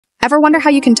Ever wonder how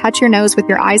you can touch your nose with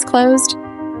your eyes closed?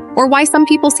 Or why some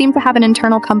people seem to have an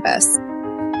internal compass?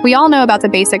 We all know about the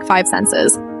basic 5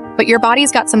 senses, but your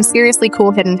body's got some seriously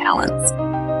cool hidden talents.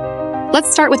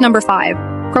 Let's start with number 5,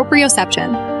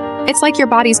 proprioception. It's like your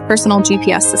body's personal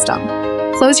GPS system.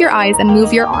 Close your eyes and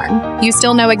move your arm. You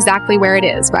still know exactly where it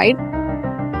is, right?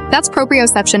 That's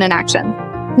proprioception in action.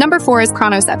 Number 4 is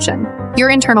chronosception, your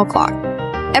internal clock.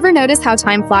 Ever notice how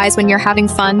time flies when you're having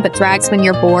fun but drags when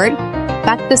you're bored?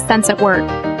 That's the sense at work,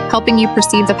 helping you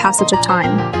perceive the passage of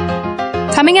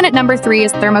time. Coming in at number 3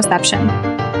 is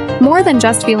thermosception. More than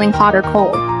just feeling hot or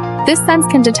cold, this sense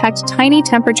can detect tiny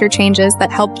temperature changes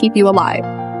that help keep you alive.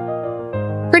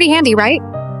 Pretty handy, right?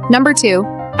 Number 2,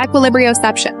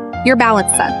 equilibrioception, your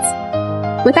balance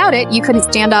sense. Without it, you couldn't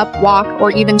stand up, walk,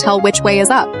 or even tell which way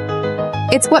is up.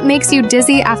 It's what makes you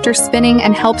dizzy after spinning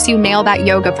and helps you nail that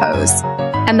yoga pose.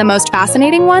 And the most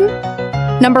fascinating one?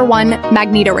 Number 1,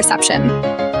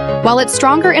 magnetoception. While it's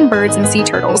stronger in birds and sea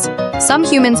turtles, some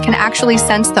humans can actually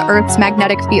sense the Earth's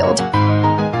magnetic field.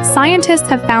 Scientists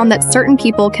have found that certain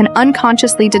people can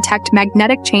unconsciously detect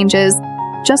magnetic changes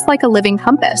just like a living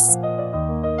compass.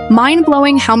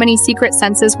 Mind-blowing how many secret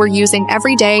senses we're using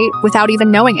every day without even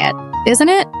knowing it, isn't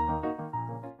it?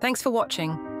 Thanks for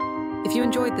watching. If you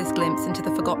enjoyed this glimpse into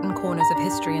the forgotten corners of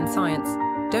history and science,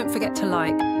 don't forget to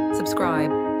like,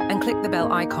 subscribe, and click the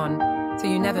bell icon so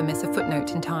you never miss a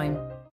footnote in time.